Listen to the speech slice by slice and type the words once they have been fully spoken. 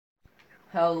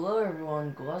Hello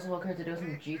everyone, Glazwalk here to do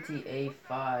some GTA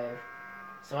 5.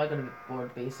 So I got a bit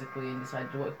bored basically and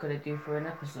decided what could I do for an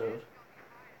episode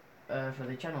for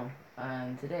the channel.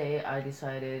 And today I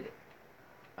decided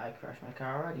I crashed my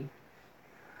car already.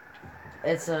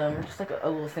 It's just like a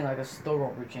little thing like a store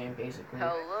robbery chain basically.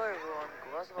 Hello everyone,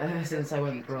 Glazwalk here to do Since I some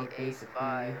went broke GTA basically.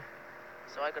 5.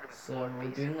 So I got a bit So bored we're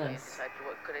doing basically and this. decided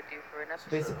what could I do for an So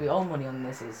basically episode all money on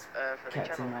this is for the kept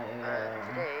in channel. my And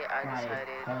today I my decided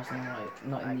personal, like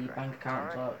not I in the crashed bank my car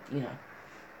account, already. but you know,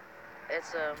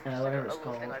 It's just like whatever a it's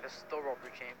little thing called. like a store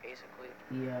robbery chain basically.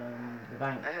 The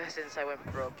bank. Since I went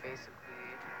broke basically.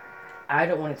 I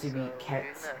don't want it to So be we're doing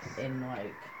kept this. in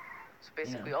like, So you know,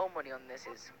 basically all money on this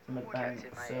is in my kept bank.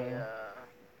 in So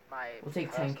my we'll take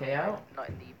personal, 10k like out, not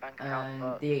in the bank account, and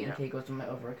but the 18k goes to my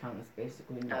other account. That's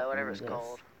basically not whatever in it's this.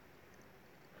 called.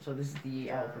 So this is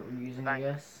the outfit we're The using, I bank.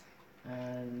 guess.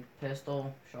 And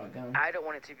pistol, shotgun. I don't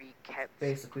want it to be kept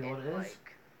Basically in what it is.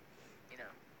 like, you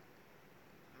know,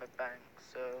 my bank.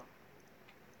 So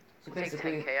So we'll take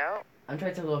basically, 10k out, I'm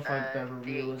trying to look for like and better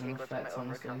the realism 18k goes to my effects, other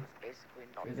honestly, account. That's basically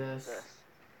not for doing this. this.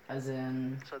 As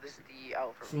in, So this is the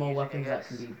outfit we're small using, I weapons that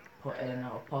can guess. be put in and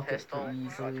out of And pockets pretty pistol,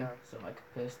 easily. shotgun. So like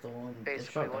a pistol and a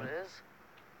Basically what shotgun. it is.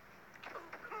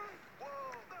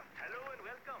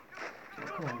 Oh,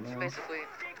 come on, So man. basically,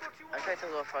 I tried to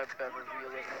look for better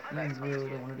realism You effects, really honestly.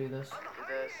 don't want to do this. Do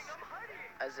this,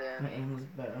 as in My aim is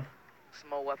better.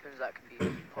 small weapons that can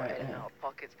be put Right, in and yeah. out of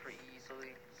pockets pretty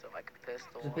easily. So like a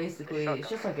pistol So and a basically, it's shotgun.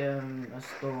 just like a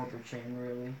store robbery chain,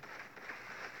 really.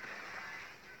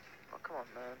 Oh come on,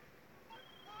 man.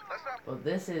 But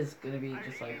this is gonna be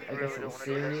just like, I You guess, really a little don't want to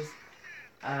do this. series.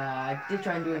 I did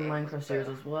try and do a My aim was Minecraft series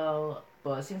better. as well,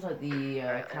 but it seems like the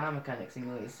Right, car mechanic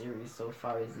simulator series so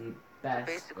far is the so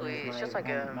best and basically, is it's my just like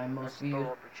my a most store viewed.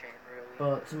 robbery chain, really.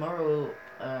 But tomorrow,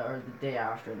 or the day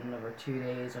after, in another 2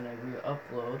 days when I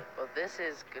re-upload, But this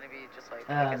is gonna be just like,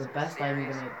 I guess, the a little best I'm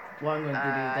series. gonna, what I'm going to do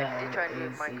I did there try and do a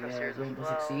is Minecraft the series as Rainbow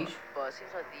Six well, Siege, but it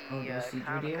seems like Rainbow the Siege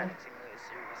car video. mechanic simulator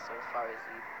series so far is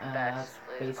the That's best,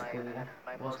 is basically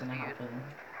my what's most gonna viewed. happen.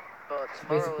 But So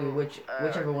basically, tomorrow, or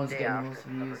whichever the one's day getting the after, most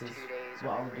in another views is 2 days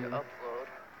when what I I'll do. re-upload,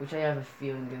 Which I have a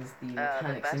feeling is the the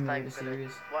Mechanic best Simulator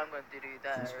series. what I'm gonna do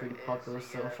Seems there pretty is popular the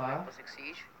so far. Rainbow Six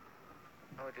Siege.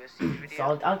 I'm gonna do a siege So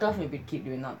video. I'll definitely keep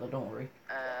doing that though. Don't worry.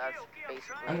 That's I'm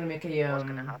basically gonna make what's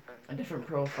gonna happen. a different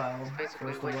profile So for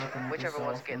basically, us to work on every whichever so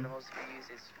one's getting the often. most views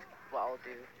is what I'll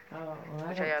do. Oh, well, I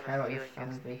Which I don't have a care about your feeling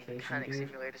is family the vacation, Mechanic dude.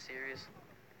 Simulator series.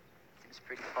 Seems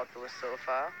pretty popular so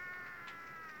far.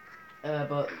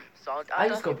 But So I'll I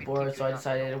just got definitely keep bored, so doing I that, so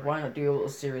don't decided worry. why not do a little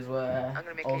series where I'm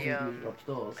gonna make all we do is drop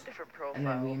stores. a different And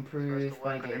then we profile for us to improve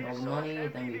by work on getting every all the so money,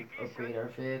 often. then we upgrade our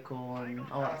vehicle and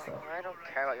all that stuff. I don't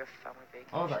care about your family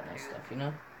All vacation, that nice dude. stuff, you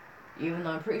know? Even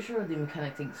though I'm pretty sure the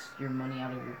mechanic takes your money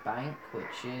out of your bank,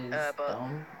 which is But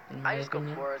dumb, in my I just got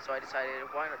opinion. bored, so I decided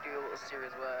why not do a little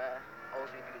series where all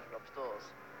we do is rob stores,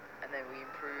 and then we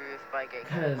improve by getting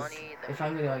all the Because money, then if we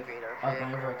I'm gonna like upgrade our up my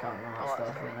vehicle, other account and all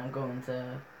that stuff, then I'm going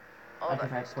to all like that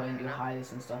if I good play stuff, and you do know.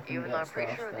 highs and stuff and Even though get I'm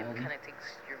pretty stuff, sure the then mechanic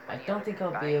takes your I money out don't of think your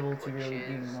I'll be bank, able to which really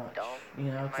do is much, dumb,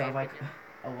 you know, in because I my have like opinion.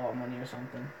 a lot of money or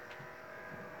something.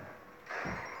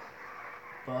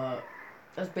 But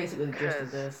that's basically the gist of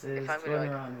Because this: if is I'm gonna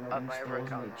going like around up robbing my other stores and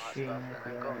account they and all that chain stuff, then like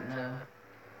we I'm are going right to now,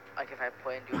 like if I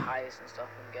play and do highs and stuff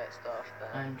and get stuff, then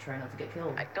and try not to get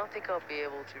killed. I don't think I'll be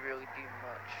able to really do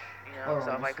much, you know, Or because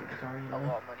I have almost like with the car, you a know.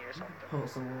 lot of money or something.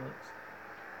 Also works.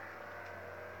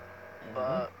 Anyway,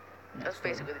 But next that's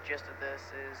story. basically the gist of this: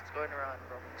 is going around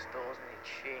robbing stores and a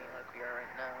chain like we are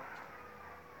right now,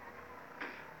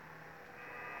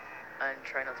 and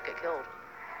try not to get killed.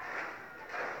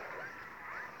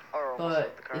 Or almost with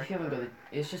But the car if you haven't anyway. got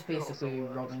it, it's just Also basically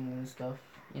works. robbing and stuff,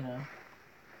 you know.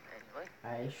 Anyway,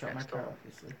 I shot my next car, door.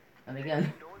 obviously. And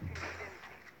again,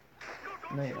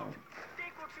 no you don't.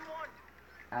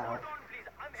 Ow.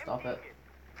 Stop it.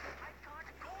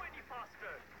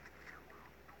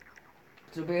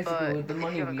 So basically, But with the if you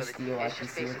money haven't we got it, steal, I it's can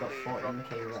just see we've got basically robbing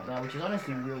 14k right now, stuff. which is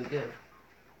honestly You know, really good.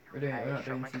 We're I not shot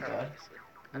doing my too car bad. obviously.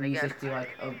 And We use again, this to like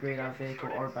upgrade our vehicle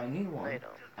or buy a new no you one, don't.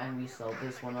 and we sell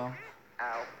this one off,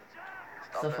 Ow.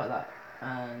 Stop stuff it. like that,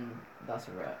 and that's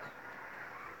a wreck.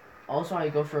 Also, I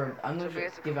go for I'm So gonna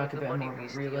basically give like with a the bit money more of we a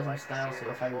steal, realism I can see style. we So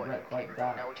got if I 14k wreck like right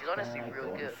that, now, which is then honestly I really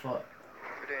go on good. foot.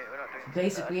 We're not doing too bad.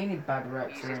 Basically, any bad We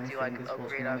wrecks use or this to like anything is what's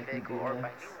upgrade gonna our make me vehicle do or this. buy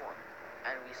a new one.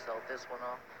 And we sell this one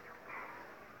off.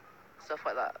 Stuff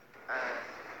like that.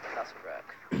 And that's a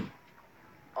wreck.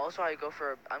 Also, I'm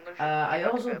gonna I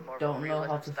give like a also bit more of a don't know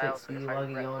how realism to style, fix so the if I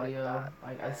laggy wreck like audio. that,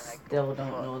 Like, I then I go still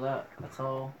don't foot. know that at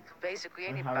all. So basically,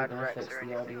 On any how we're bad gonna wrecks fix or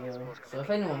the anything is audio. what's gonna So if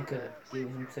make me anyone do could this.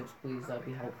 give me some tips, please, that'd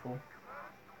be helpful.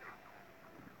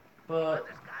 But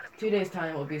 2 days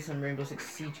time will be some Rainbow Six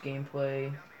Siege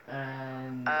gameplay,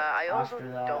 and I also after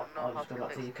that don't know I'll how just go to back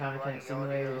to fix the car mechanic laggy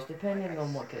audio. simulators, depending I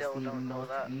on what gets still the don't know most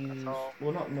that. That's views. all.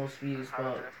 Well, not most views, How we're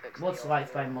but gonna fix what's the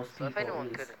liked by audio. most So if people at anyone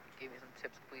least. could give me some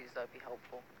tips, please, that'd be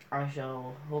helpful. I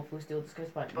shall hopefully steal this guy's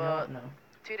bike. You know But what? No.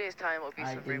 2 days time will be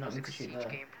I some did Rainbow not mean to Six shoot Siege that.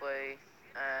 gameplay,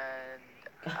 and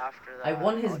after that, I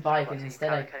won his I'll just bike go and back to the instead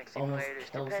car I mechanic almost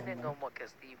simulators, killed depending someone. on what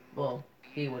gets the most Well,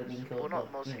 he views. would have been killed, Well, not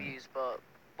but, most you know. views, but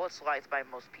what's liked by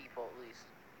most people at least.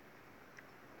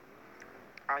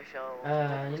 I shall hopefully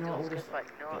You know steal what? this We'll guy's just bike.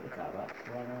 No, get the car back.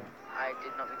 Why not? I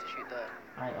did not mean to shoot that.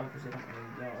 I obviously don't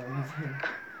really know or anything.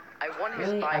 I won his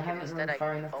Really? I bike and haven't instead run I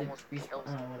far enough to almost respawn. killed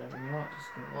Oh, someone. whatever. You know what? Just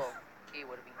give this. Well, he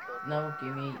would have been killed. No,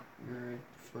 give me your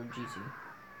for GT.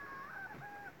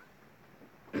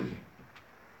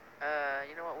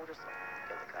 You know what? We'll just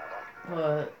get the car back.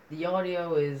 But the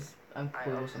audio is, I'm I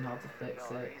clueless on obviously how don't to really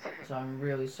fix know it, anything. so I'm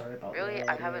really sorry about Really, the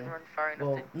I audio. haven't run far enough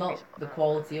Well, to not the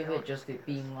quality of it, just it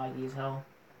being laggy as hell.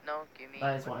 No, give me.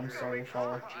 That is what I'm sorry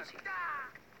for. GT.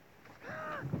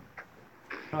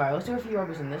 Alright, let's do a few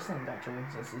robbers in this thing actually,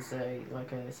 since it's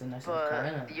it's a nice little car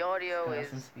in But it. the audio It's is.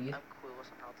 some speed. I'm clueless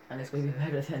on how to And it's fix gonna be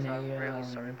it. better than So I'm a really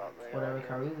sorry about the whatever audio.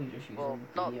 car we were just using. Well,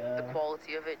 not the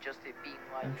quality of it, just it being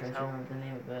I'm laggy trying as to hell. remember the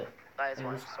name of it. That is It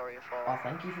what was- I'm sorry for. Oh,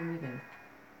 thank you for moving,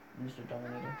 Mr.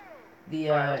 Dominator.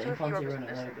 The Alright, let's do a few Infante rubbers in Runner,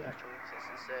 this there thing we go. actually, since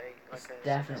it's a It's like a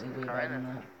definitely way car better in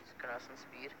than it. that. It's gonna have some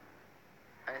speed,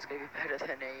 and it's gonna be better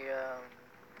than a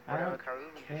I whatever don't car we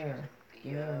were just care. using. Give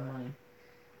me your money.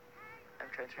 I'm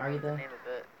trying to Are you remember the there? name of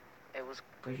it. It was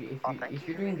Because thank if you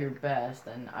you're for doing moving. your best,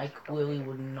 then I clearly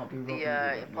would not be robbing the you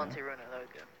right Infante now. Runner. There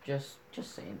we go.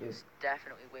 Just saying, dude. It's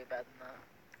definitely way better than that.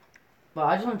 But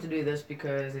I just wanted to do this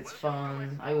because it's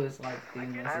fun. I always like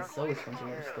doing this. I It's don't always fun to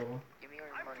rob a care. store. Give me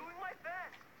your money.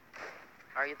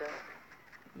 Are you there?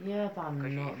 Yeah, but I'm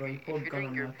Because not though. You if pulled you're gun doing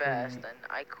on your my best, crewmate. then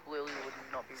I clearly would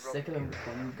not be Sick of robbing them you.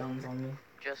 pointing guns on me.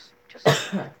 Just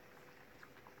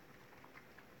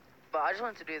But I just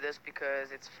wanted to do this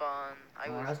because it's fun. I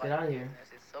always let's like get out of doing here. this.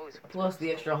 It's always fun. Plus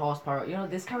the extra horsepower. You know,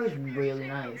 this car is really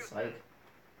nice. Like,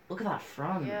 look at that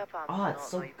front. Yeah, but Oh, it's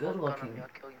so you good pulled a gun on looking. me, I'll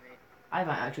kill you, mate. I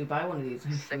might actually buy one of these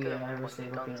if Sick we of them ever pointing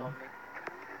save up, you guns know. on me.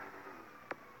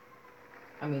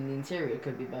 I mean, the interior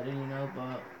could be better, you know, but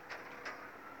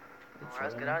Alright,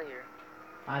 let's get whatever. out of here.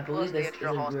 I Plus believe the this is extra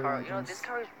a rear horsepower. engine You know, this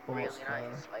car is really sports car,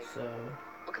 nice. Like, so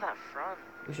look at that front.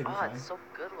 we should be Oh, fine. it's so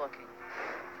good looking.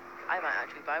 I might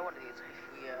actually buy one of these if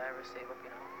we ever save up, you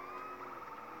know.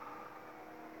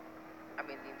 I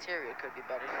mean, the interior could be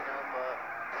better, you know, but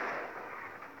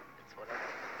it's whatever.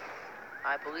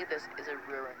 I believe this is a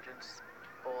rear engine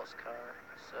sports car,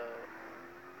 so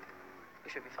we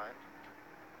should be fine.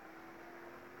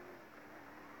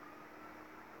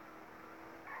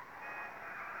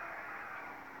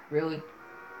 Really?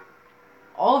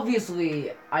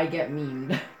 Obviously, I get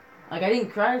memed. Like, I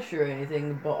didn't crash or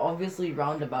anything, but obviously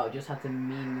Roundabout just had to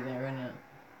meme me there, innit?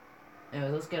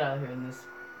 Anyways, let's get out of here in this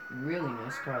really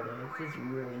nice car, though. This is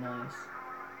really nice.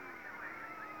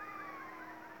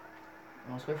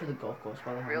 Let's wait for the golf course,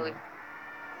 by the Really?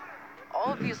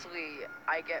 Obviously,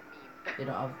 I get memed. They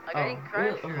don't have... Like, I didn't crash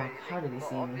really? or Oh, anything, how did he but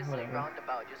see me? obviously Whatever.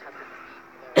 Roundabout just had to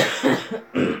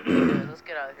meme me there. Anyways, let's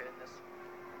get out of here in this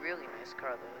really nice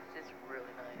car, though. This is really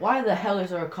nice. Why the hell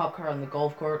is there a cop car on the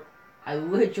golf court? I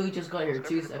literally just got here Let's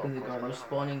go 2 for the seconds golf ago. course, They're why not?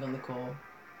 spawning on the call.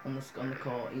 On the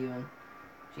call, even.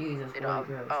 Jesus, They Christ.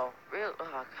 don't have, oh, really?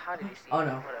 Oh, how did he see Oh, me?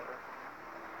 no. Whatever.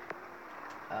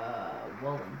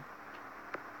 Well then.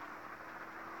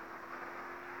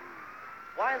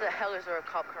 Why the hell is there a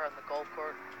cop car on the golf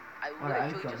court? I Alright,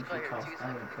 I'm literally killing just got a few here cops. 2 I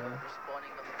seconds don't ago. care. They're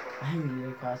spawning on the call. I need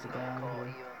a car to get On the out call, of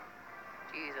here. even.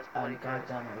 Jesus, bloody And Christ.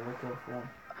 goddamn it, we'll go for one.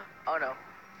 Oh, no.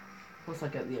 Plus I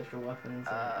get the extra weapons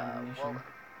and ammunition.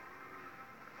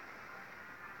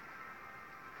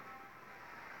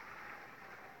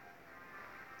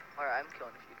 Well, alright, I'm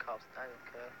killing a few cops. I don't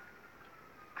care.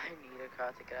 I need a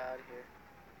car to get out of here.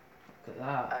 Look at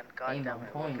that. And Aim goddamn on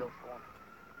it, we'll point. kill for one.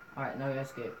 Alright, now we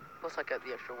escape. Plus, I get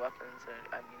the extra weapons and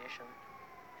ammunition.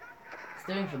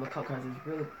 Steering for the cop cars is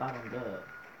really bad on dirt.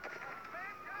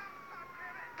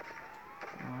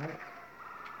 Alright.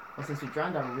 Well, since we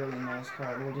drowned out a really nice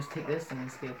car, we'll just take this and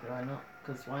escape it, why not?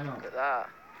 Because why not? Look at that.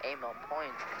 Aim on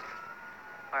point.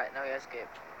 Alright, now we escape.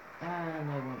 And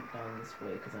I went down this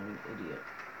way because I'm an idiot.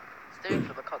 Steering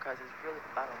for the cop cars is really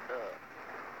bad on dirt.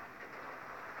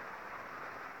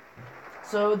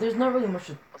 So there's not really much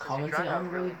to Well, since we commentate drowned out on a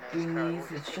really nice doing car, these.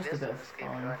 we'll It's take just a this bit and of escape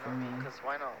fun right for now, me because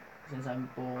why not? since I'm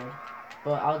bored.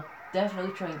 But I'll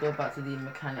definitely try and go back to the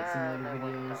mechanic simulator no,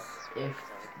 why videos not? if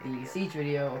the siege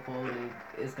video uploaded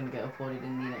is gonna get uploaded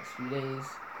in the next few days.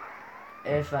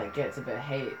 if that gets a bit of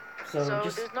hate. So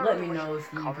just there's not let really me much know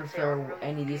if you commentate prefer on, really.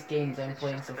 any of these games I'm It's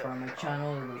playing just so a bit far on my of fun.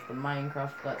 channel. There's the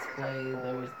Minecraft Let's Play,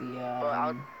 there was the But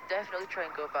I'll definitely try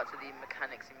and go back to the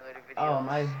mechanic simulator videos. oh,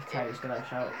 my tiger's gonna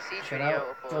shout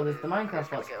out. So there's the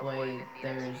Minecraft Let's Play,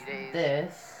 there's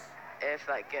this, if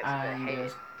that gets a bit and hate.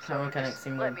 there's So Car Mechanic just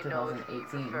Simulator let me know if you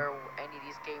 2018. prefer any of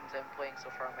these games I'm playing so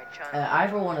far on my channel.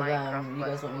 Either one of Minecraft them, you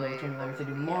guys Let's let me know which one you want me to Play,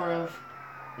 do there's more the, of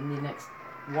in the next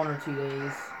 1 or 2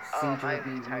 days. oh, Siege my will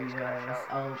be tiger's gonna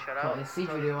I'll shout put out. a Siege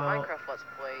So video the out, Minecraft Let's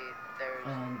Play, there's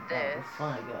and that'll be this,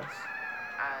 fun, I guess.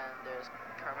 and there's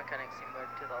Car Mechanic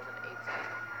Simulator 2018.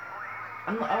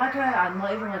 I'm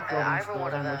not even like robbing Either stores,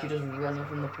 one of I'm them, literally just you guys running let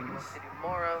me from know the if you want police. to do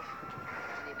more of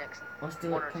in the next Let's do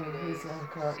 1 it, or can 2 we please days. have a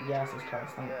car? Siege Yes, will it's be, cars,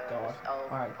 thank God. I'll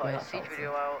Alright, put give a that Siege Felton.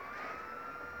 video out.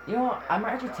 You know what, I And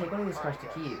might actually take one of these cars to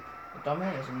yes. keep. The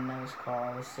Dominator's a nice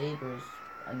car, the Saber's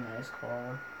a nice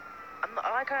car. I'm not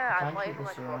Can't even keep the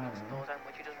like robbing Serrano. stores. I'm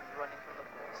literally just running from the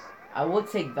police. I would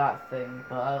take that thing,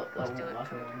 but that Let's won't do it.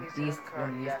 last me Can long. we see These, the car? one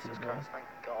of these Yes, two, it's bro. cars. Thank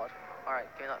God. Alright,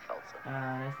 give me that Felton. And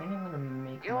I think I'm gonna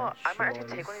make You know my what? I might actually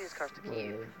choice take one of these cars to keep.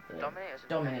 with the Dominator's a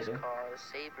Dominator. nice car. The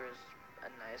Saber's a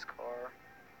nice car.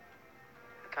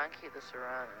 I can't keep the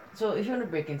Serrano. So if you want to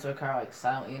break into a car like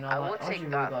silently, you know, I like, would all take you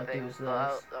really that gotta thing, do is but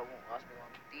this. that won't last me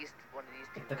long. One of these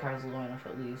two. If the car's low enough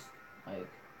at least. Like,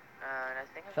 And I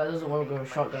think if that doesn't work with a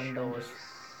shotgun, then choice just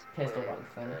pistol with rock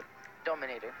the thing. the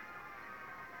Dominator.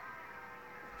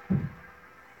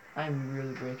 I'm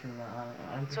really breaking that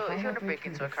out. So if you want to break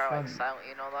into a car like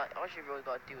silently and all that, all you really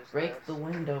gotta do is break this. the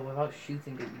window without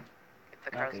shooting at you. If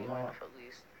the car's Okay, you low know enough at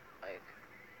least. Like,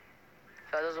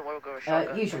 if that doesn't work with a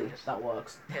shotgun, usually just that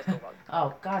works. pistol rock.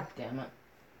 Oh, god damn it.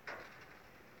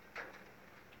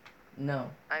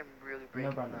 No. I'm really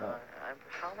breaking roundabout.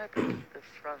 how am I breaking the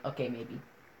front? Okay, maybe.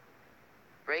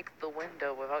 Break the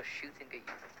window without shooting at you.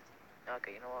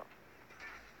 Okay, you know what?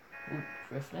 Ooh,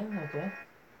 drifting, okay.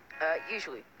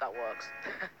 Usually that works.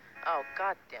 Oh,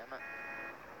 god damn it.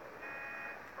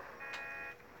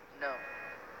 No.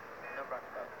 No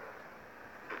roundabout.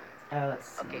 Let's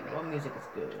see. Okay, What music is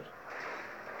good?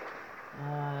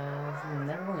 There's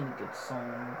never really good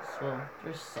songs. Well,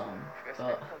 there's some, Drifting,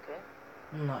 but okay.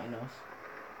 not enough.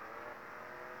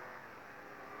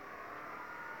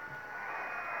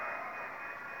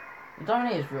 The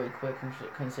Dominator is really quick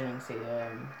considering, say,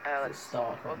 let's it's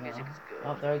stock see. What right music now. is good?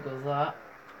 Oh, there goes that.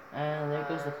 And there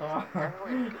goes the car. Never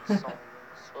really good songs.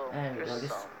 Well, There we go, there's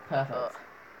just some, perfect. but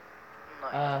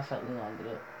not enough. Perfectly landed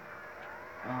it.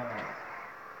 Alright.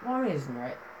 One reason,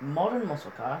 right? Modern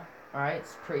muscle car. Alright,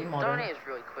 it's pretty modern. Dominator is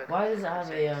really quick. Why does it have a,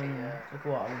 considering like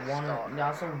what, a one, stock.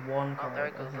 that's a one car, there I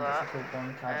goes think that. it's like a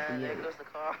one cab And there V8. goes the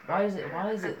car. Why is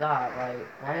it that, like,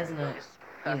 why isn't it, Just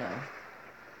you know,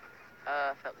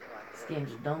 perfectly landed this it.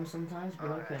 game's dumb sometimes, but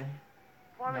Alright. okay.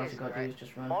 One All you reason, gotta do right? is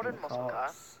just run Modern from the muscle car.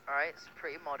 cops. Alright, it's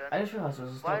pretty modern. I just realized there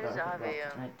was a Why store does that it I have could rob,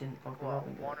 a and I didn't bother what,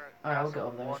 robbing it. one or Alright, I'll also go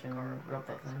over there one so I car, can rob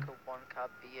that it's thing. like a one cab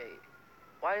V8.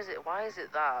 Why is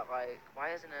it that? Like,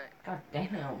 why isn't it? God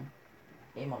damn.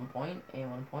 Aim on point, aim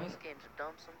on point. These games are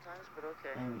dumb sometimes, but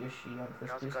okay. And we just shoot out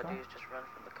this And all you police gotta car. do is just run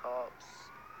from the cops.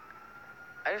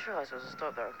 I just realized there was a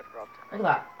stop there I could have robbed. Look at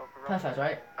that. Perfect,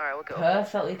 right? Alright, we'll go.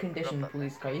 Perfectly conditioned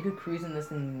police car. You could cruise in this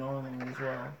thing normally as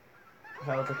well. If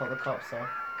I were to call the cops, though.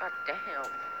 God damn.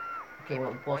 Okay,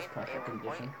 well, it was perfect aim on condition.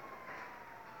 point.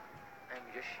 And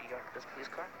we just shoot out this police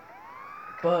car.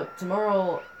 But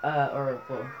tomorrow,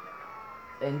 well,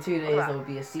 in 2 days there will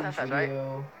be a siege Perfect,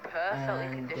 video. Perfectly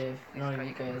And conditioned if none of police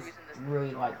you car, guys cruise in this really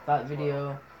thing like that as well.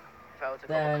 video, If I were to call the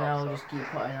then cops I'll up. just keep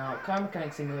putting out Car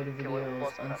Mechanic Simulator Okay, well, it videos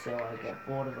was until I perfect get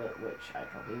bored of it, which I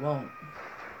probably won't.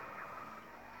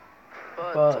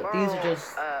 But But tomorrow, these are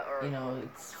just, or you know,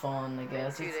 it's fun, I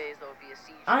guess. in 2 It's, days there'll be a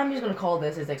siege I'm just video. gonna call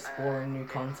this as exploring new If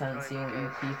content, none of seeing what you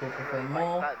guys people prefer really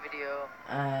more, like that video,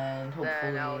 and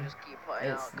then I'll hopefully just keep putting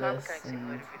it's out Car this Mechanic and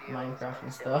Simulator videos Minecraft and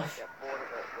until stuff. I get bored of it,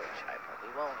 which I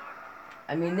probably won't.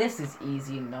 I mean, this is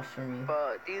easy enough for me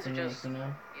But these to are make, just, you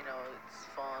know. it's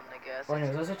fun, I guess. But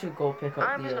anyways, let's actually go pick up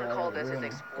I'm the just gonna call this as room,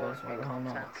 exploring because why new the hell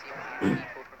content, not? see what you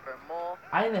people prefer more.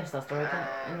 I missed that store, I can't,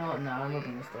 you know what, nah, I'm hopefully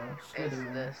robbing the store. Screw It's the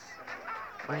room. this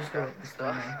We'll just go Minecraft with the and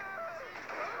store stuff. now.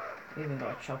 We even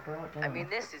got a chopper out there. I mean,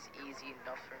 this is easy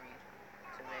enough for me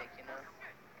to make, you know.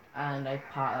 And I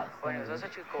part that But thing. anyways, let's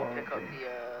actually go pick up horribly.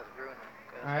 the ruin.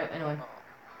 Alright, anyway.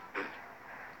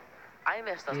 I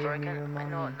missed that Give store me again. your I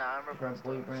know money. it now. I'm ripping Grab the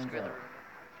store. boy brains Screw the out. ruin.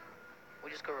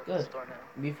 We'll just go rip Good. the store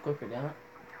now. Beef quicker, damn it.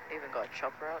 I even got a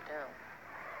chopper out down.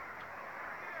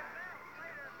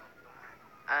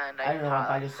 And I don't know if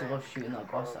I that just thing. love shooting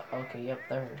that boss. Okay, yep,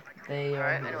 they are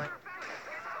Alright, here. anyway.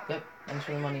 Yep, thanks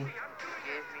for the money. Give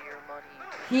me your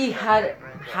money. He Yeah, had. right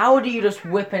there. How do you just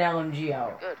whip an LMG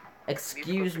out? Good.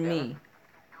 Excuse me.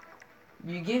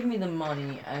 You give me the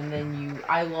money and then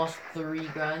I lost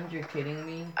 $3 grand. You're kidding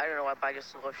me? I don't know why, but I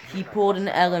just love He shooting at pulled an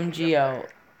buses. Okay, LMG yep, out.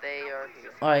 they are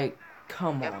here. Like,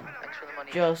 come Yep, on. thanks for the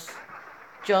money.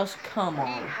 Just come He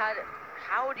on. had.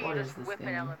 How do you What is just this whip an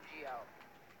game? LMG out?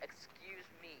 Excuse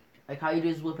me. Like, how you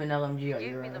just whip an LMG out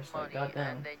Give your me the ass? Like, money, and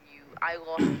goddamn. then I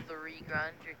lost $3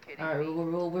 grand. You're kidding Alright, me?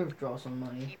 we'll withdraw some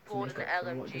money He to pulled make an up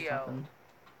for what just LMG out. happened.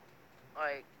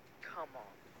 Like, come on.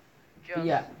 But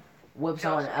yeah, whips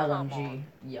out an just come LMG. on.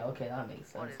 Yeah, okay, that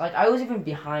makes What sense. is Like, I was even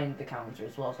behind the counter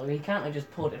as well, so he can't like just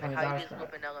pulled it from Like, his how you arse just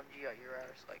crack. whip an LMG out your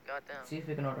ass? Like, goddamn. See if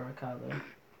we can order a car though.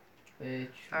 Which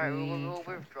Alright, we we'll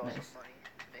can. withdraw Nice. some money.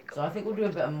 Make So up I think for we'll do a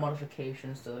what bit of just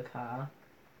modifications to the car,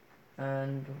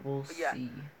 and we'll But yeah. see.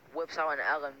 whips out an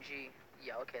LMG.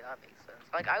 Yeah, okay, that makes sense.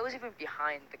 Like, I was even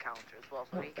behind the counter as well,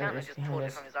 so Oh, he there can't it have is, just behind pulled it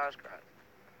us. from his arse crack.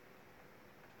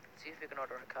 See if we can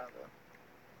order a car though.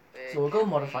 So we'll go Which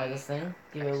modify we this thing,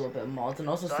 give it a Nice. little bit of mods, and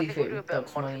also So I see think if we'll do a it bit of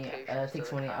takes money, modifications to takes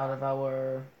the money out car. of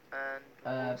our And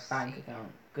we'll bank see.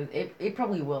 account. Because it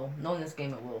probably will. Knowing this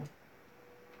game, it will.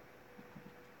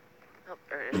 Oh,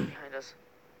 there it is behind us.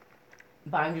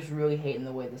 But I'm just really hating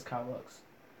the way this car looks.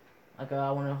 Like,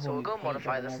 I want to So we'll hold go paint job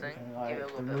modify and this thing, everything. give it a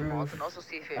Like, little the bit of mods, roof. and also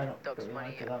see if it I don't ducks really money,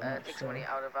 like it that much, takes so money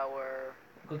out of our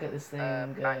go get this thing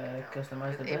bank account.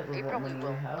 customized a It bit with what probably money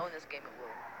will. we have. Knowing this game, it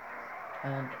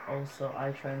will. And also,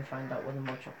 I try and find out where the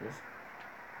mod shop is.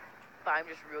 But I'm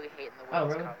just really hating the way Oh,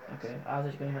 this really? car looks. Okay. I was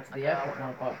just going to head to the Like, I airport want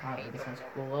now, but to apparently paint this one's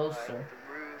everything. closer. Like,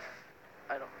 the roof,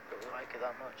 I don't really like it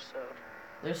that much, so...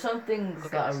 There's some things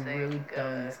Look that at are this thing, really dumb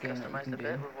in this game that you customized can a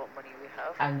bit do. with what money we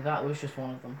have. And that was just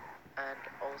one of them. And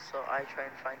also, I try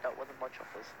and find out where the mod shop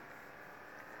is.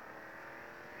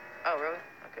 Oh, really?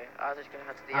 Okay, I was just gonna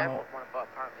head to the airport one, but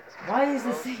apparently this Why is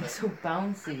this closed, thing so... so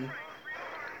bouncy?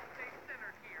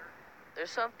 There's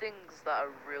some things that are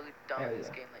really dumb in this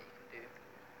go. game that you can do.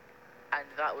 And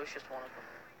that was just one of them.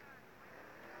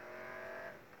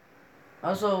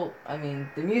 Also, I mean,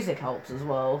 the music helps as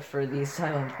well for these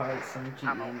silent parts, and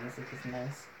GTA music is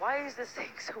nice. Why is this thing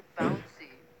so bouncy?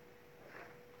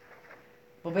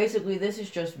 But basically, this is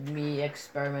just me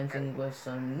experimenting with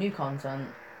some new content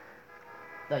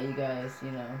that you guys,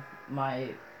 you know,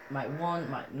 might want,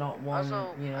 might not want,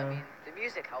 Also, you know. I mean, the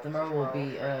music helps Tomorrow as will well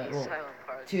be, for these well, silent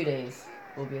parts 2 of days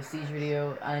GTA. will be a Siege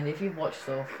video, and if you've watched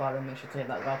so far, then make sure to hit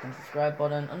that like and subscribe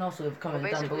button, and also leave a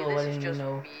comment down below letting me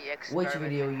know which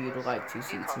video you'd like to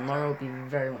see tomorrow. Would be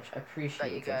very much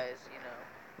appreciated. You guys, you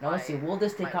know, now let's see, will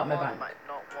this take out my bank? might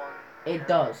not want, It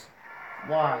does.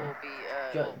 Why? Will be,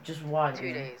 just why? 2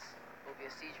 days will be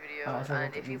a Siege video, Alright, so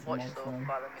and if you've watched so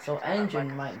far, then make so sure to hit that engine like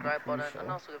and might be subscribe button, crucial.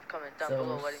 and also leave a comment down So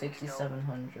below letting me know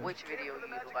 6700. which video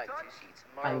you'd like to see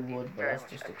tomorrow. I Would be would, but very that's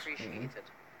much just extreme. appreciated.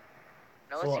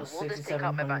 Now So let's see, will this take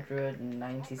out my bank?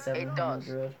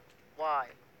 9700. Why?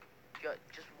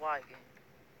 Just why, game?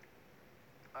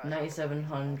 Alright,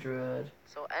 9700.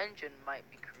 so engine might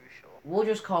be crucial. We'll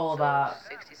just call So that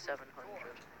 6700.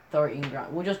 13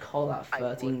 grand. We'll just call that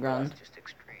 13 grand. That's just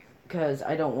extreme. Because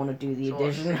I don't want to do the So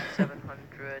addition.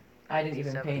 6700. I didn't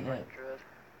even paint it.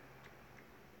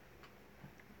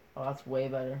 Oh, that's way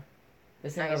better.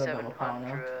 This thing has a bit more power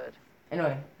now.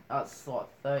 Anyway, that's what,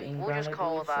 13 We'll grand, just I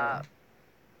call believe, that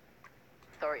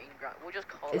so. 13 grand. We'll just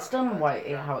call It's that done 13 right,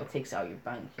 grand. how it takes out your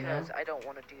bank, you know? Because I don't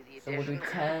want to do the So addition. we'll do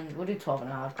 10, we'll do 12 and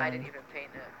a half I grand. didn't even paint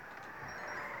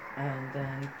it. And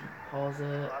then pause it.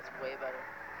 Well, that's way better.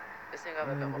 This thing got a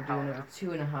bit And more we'll do power another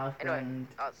now. 2.5 grand.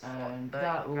 That's what, And 13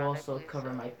 that will grand, I also believe, cover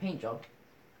so. my paint job.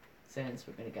 Since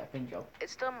we're gonna get a paint job.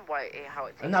 It's done right how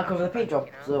it takes And that out covers your the paint bank, job,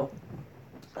 you know? so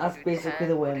that's we'll do basically 10,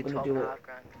 the way we'll I'm do gonna do it. 12.5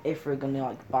 grand. If we're gonna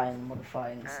like buy and modify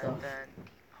and stuff. And then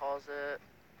pause it.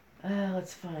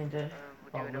 Let's find it.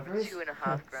 We'll do another livers?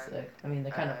 2.5 grand. Sick. I mean,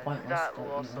 they're kind of pointless, That but will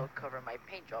you also know. cover my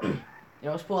paint job. You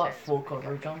know, let's pull out Since full we got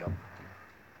coverage paint on. job.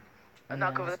 And then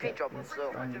that covers let's the paint get job, this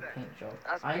so brand new paint job.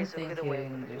 that's I'm basically the way we're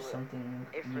thinking gonna there's do it. something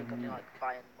If we're gonna unique. like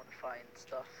buy and modify and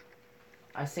stuff.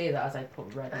 I say that as I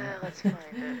put red in it. Let's find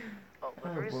it. Oh, Oh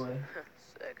livers? boy.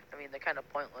 Sick. I mean, they're kind of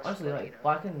pointless. Honestly, but, like, you know.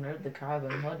 black and red, the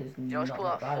carbon HUD is know, let's not pull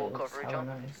that out bad. full It looks coverage hella on.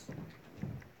 nice.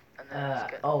 And then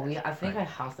let's get Oh, this I think I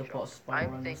have to paint put a job. spoiler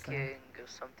I'm on this thing. thinking of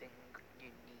something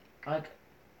unique. Like,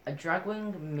 a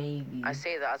Dragwing, maybe. I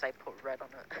say that as I put red on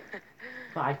it.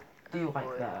 But I do Oh, like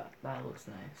boy. that. That looks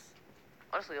nice.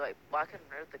 Honestly, like, black and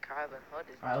red, the carbon HUD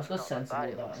is Alright, let's go not that sensible bad.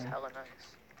 with It that looks one. hella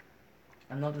nice.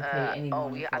 I'm not gonna pay any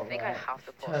money for I think I that. have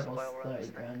to put a Turbo's spoiler on 30 this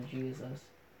thing. grand, Jesus.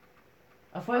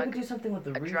 I thought I could do something with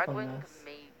the A roof Dragwing, on this. I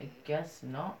maybe. guess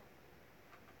not.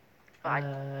 But I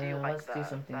do like let's that. do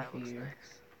something That looks here.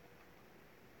 nice.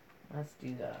 Let's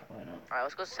do that. Why not? Alright,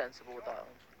 let's go sensible with that one.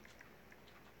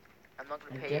 I'm not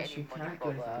gonna I pay guess any you money can't for do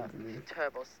anything that. with the roof.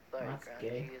 Turbo's 30 That's grand,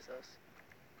 gay. Jesus.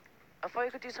 I thought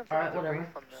you could do something Alright, with the whatever.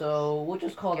 roof on this. So we'll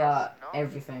just call Guess that not.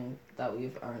 everything that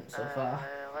we've earned so far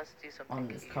Let's do something on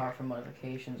this here. car for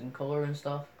modifications and color and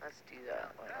stuff. Let's do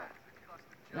that. Why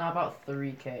not? Now about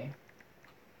 3k.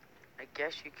 I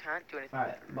guess you can't do anything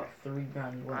Alright, with the about roof. 3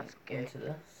 grand went That's gay. into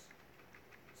this.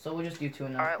 So we'll just do 2.5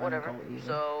 Alright, grand and whatever. call it even.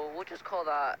 So we'll just call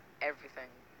that everything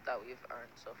that we've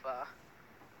earned so far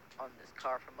on this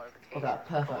car for modifications, Okay,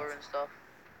 perfect. color and stuff.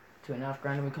 2.5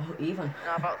 grand and we call it even.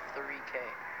 Now about 3k.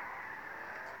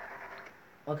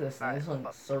 Look at this thing, Alright, this one's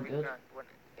about so 3 good. grand went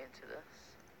into this.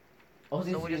 All So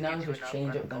these we'll do just now do is just 2.5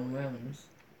 change grand up them and call it even. rims.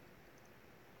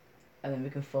 And then we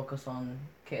can focus on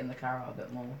kitting the car out a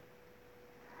bit more.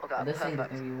 Okay, But this thing is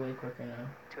perfect. going to be way quicker now.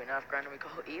 2.5 grand and we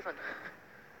call it even.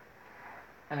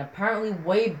 And apparently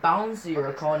way bouncier Okay, so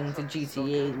according to this one's so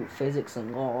GTA physics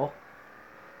and law.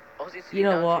 All these You do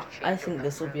know now what? is just I change up think them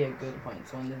this will be a rims. good point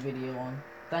to end the video on.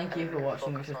 Thank And you then for we can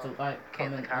watching. Make focus sure to on like,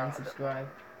 getting the comment, car and out a bit subscribe.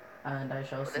 And I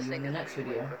shall But see this you in thing the is next gonna be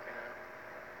way video. quicker now.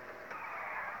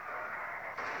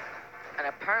 And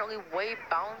apparently way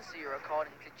bouncier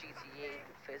according to GTA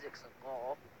physics and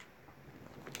law.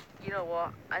 You know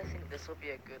what? I think this will be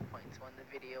a good point to end the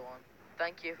video on.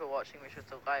 Thank you for watching. Make sure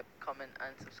to like, comment,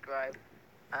 and subscribe.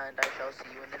 And I shall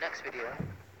see you in the next video.